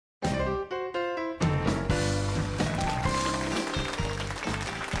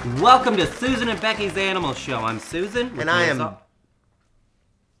Welcome to Susan and Becky's Animal Show. I'm Susan. And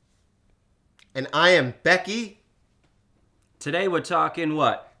I am Becky. Today we're talking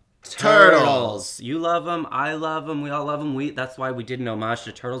what? Turtles. You love them, I love them, we all love them. That's why we did an homage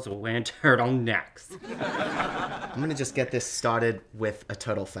to turtles. We're wearing turtlenecks. I'm gonna just get this started with a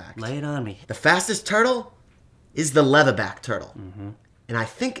turtle fact. Lay it on me. The fastest turtle is the leatherback turtle. And I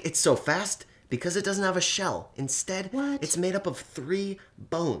think it's so fast because it doesn't have a shell. Instead, it's made up of 3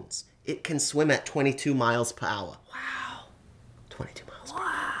 bones. It can swim at 22 miles per hour. Wow. 22 miles.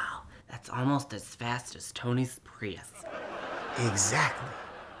 Wow. That's almost as fast as Tony's Prius. Exactly.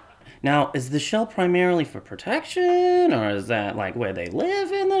 Now, is the shell primarily for protection, or is that like where they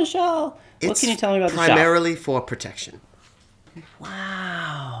live in the shell? What can you tell me about the shell? Primarily for protection.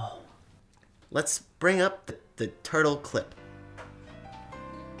 Wow. Let's bring up the turtle clip.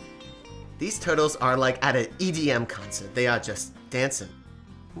 These turtles are like at an EDM concert. They are just dancing.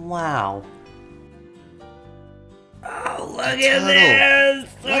 Wow. Oh, look at turtle. this!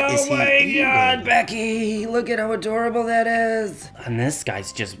 What is he Oh my eating? God, Becky! Look at how adorable that is. And this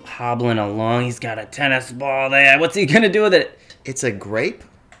guy's just hobbling along. He's got a tennis ball there. What's he gonna do with it? It's a grape.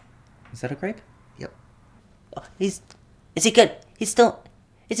 Is that a grape? Yep. Oh, is he good? Is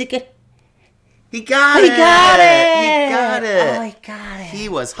he good? He got He it! got it! He got it! Oh, he got it. He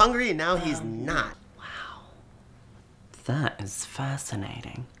was hungry and now he's not. Wow. That is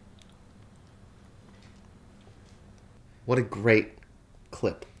fascinating. What a great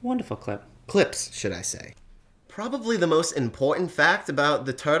clip. Wonderful clip. Clips, should I say. Probably the most important fact about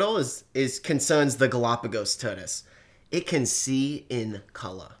the turtle concerns the Galapagos tortoise. It can see in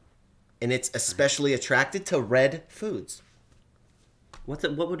color. And it's especially attracted to red foods. What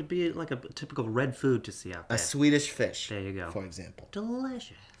would it be like a typical red food to see out there? A Swedish fish. There you go. For example.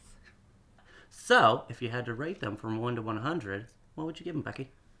 Delicious. So, if you had to rate them from 1 to 100, what would you give them,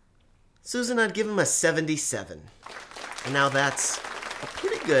 Becky? Susan, I'd give him a 77. And now that's a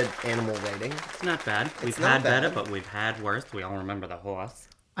pretty good animal rating. It's not bad. We've not had better, bad. but we've had worse. We all remember the horse.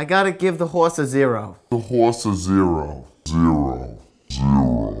 I gotta give the horse a 0. The horse a 0. 0.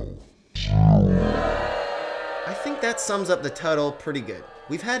 0. I think that sums up the turtle pretty good.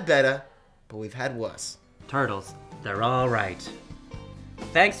 We've had better, but we've had worse. Turtles, they're all right.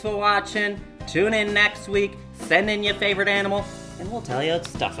 Thanks for watching. Tune in next week. Send in your favorite animal, and we'll tell you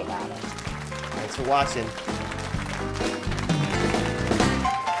stuff about it. Thanks for watching.